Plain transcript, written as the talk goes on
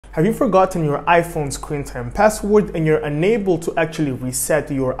Have you forgotten your iPhone screen time password and you're unable to actually reset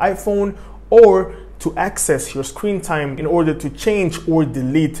your iPhone or to access your screen time in order to change or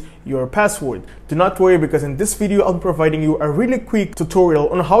delete your password? Do not worry, because in this video I'll be providing you a really quick tutorial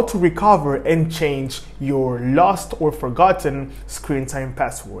on how to recover and change your lost or forgotten screen time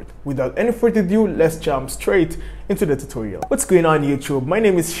password. Without any further ado, let's jump straight into the tutorial. What's going on YouTube? My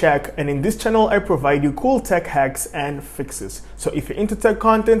name is Shaq, and in this channel I provide you cool tech hacks and fixes. So if you're into tech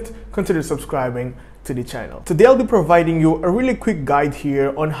content, consider subscribing to the channel. Today I'll be providing you a really quick guide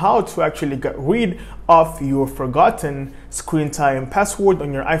here on how to actually get rid of your forgotten screen time password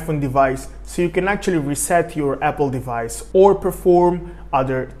on your iPhone device so you can actually reset your Apple device or perform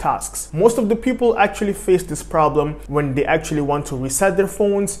other tasks. Most of the people actually face this problem when they actually want to reset their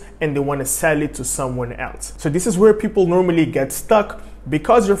phones and they want to sell it to someone else. So this is where people normally get stuck,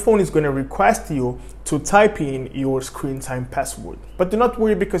 because your phone is going to request you to type in your screen time password. But do not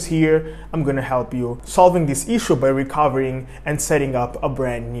worry, because here I'm going to help you solving this issue by recovering and setting up a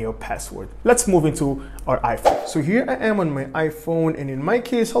brand new password. Let's move into our iPhone. So here I am on my iPhone, and in my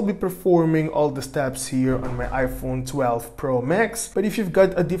case I'll be performing all the steps here on my iPhone 12 Pro Max. But if you've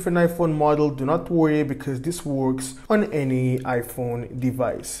got a different iPhone model, do not worry, because this works on any iPhone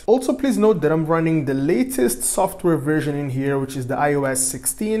device. Also, please note that I'm running the latest software version in here, which is the iOS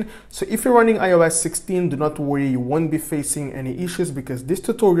 16. So if you're running iOS 16, do not worry, you won't be facing any issues, because this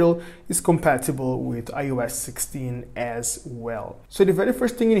tutorial is compatible with iOS 16 as well. So the very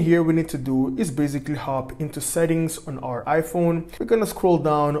first thing in here we need to do is basically hop into settings on our iPhone. We're gonna scroll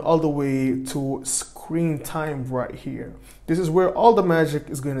down all the way to screen time right here. This is where all the magic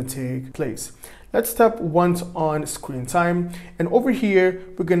is gonna take place. Let's tap once on screen time, and over here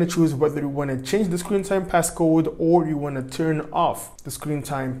we're going to choose whether you want to change the screen time passcode or you want to turn off the screen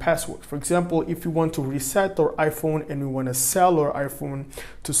time password. For example, if you want to reset our iPhone and we want to sell our iPhone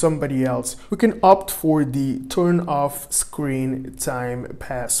to somebody else, we can opt for the turn off screen time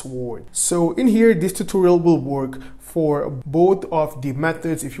password. So in here, this tutorial will work for both of the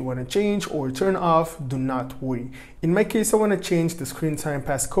methods. If you want to change or turn off, do not worry. In my case, I want to change the screen time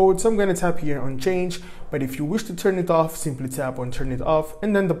passcode, so I'm going to tap here on change. But if you wish to turn it off, simply tap on turn it off,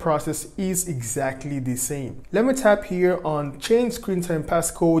 and then the process is exactly the same. Let me tap here on change screen time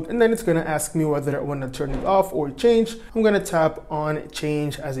passcode, and then it's going to ask me whether I want to turn it off or change. I'm going to tap on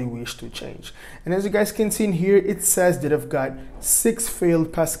change as I wish to change. And as you guys can see in here, it says that I've got 6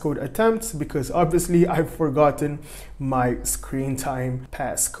 failed passcode attempts, because obviously I've forgotten my screen time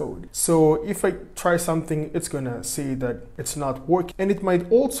passcode. So if I try something, it's gonna say that it's not working, and it might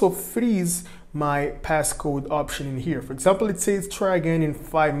also freeze my passcode option in here. For example, it says try again in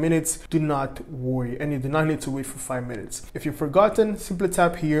 5 minutes. Do not worry, and you do not need to wait for 5 minutes. If you've forgotten, simply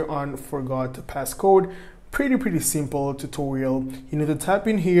tap here on forgot passcode. Pretty simple tutorial. You need to type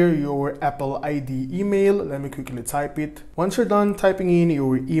in here your Apple ID email. Let me quickly type it. Once you're done typing in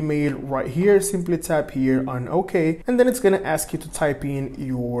your email right here, simply tap here on OK, and then it's gonna ask you to type in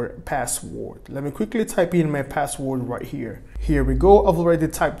your password. Let me quickly type in my password right here. Here we go. I've already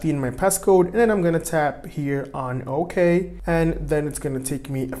typed in my passcode, and then I'm gonna tap here on OK, and then it's gonna take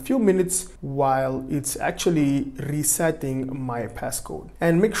me a few minutes while it's actually resetting my passcode.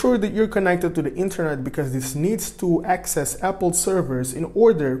 And make sure that you're connected to the internet, because this needs to access Apple servers in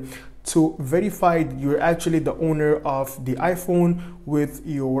order to verify you're actually the owner of the iPhone with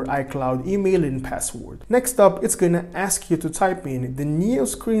your iCloud email and password. Next up, it's gonna ask you to type in the new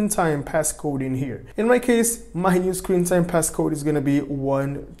screen time passcode in here. In my case, my new screen time passcode is gonna be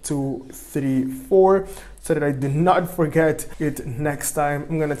 1234, so that I do not forget it next time.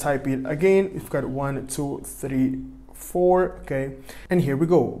 I'm gonna type it again. We've got 1234. Okay, and here we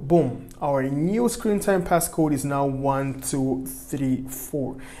go. Boom, our new screen time passcode is now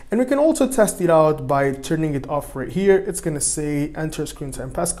 1234, and we can also test it out by turning it off right here. It's gonna say enter screen time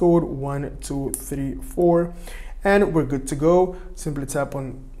passcode 1234, and we're good to go. Simply tap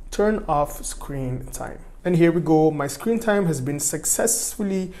on turn off screen time. And here we go, my screen time has been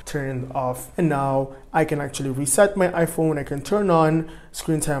successfully turned off, and now I can actually reset my iPhone. I can turn on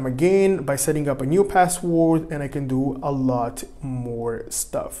screen time again by setting up a new password, and I can do a lot more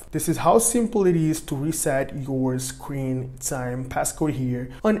stuff. This is how simple it is to reset your screen time passcode here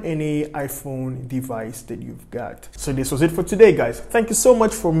on any iPhone device that you've got. So this was it for today, guys. Thank you so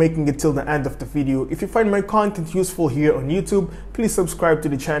much for making it till the end of the video. If you find my content useful here on YouTube, please subscribe to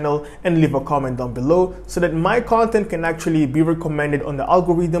the channel and leave a comment down below so that my content can actually be recommended on the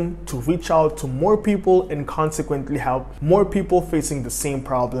algorithm to reach out to more people and consequently help more people facing the same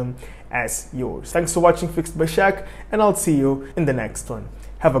problem as yours. Thanks for watching Fixed by Shaq, and I'll see you in the next one.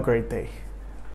 Have a great day.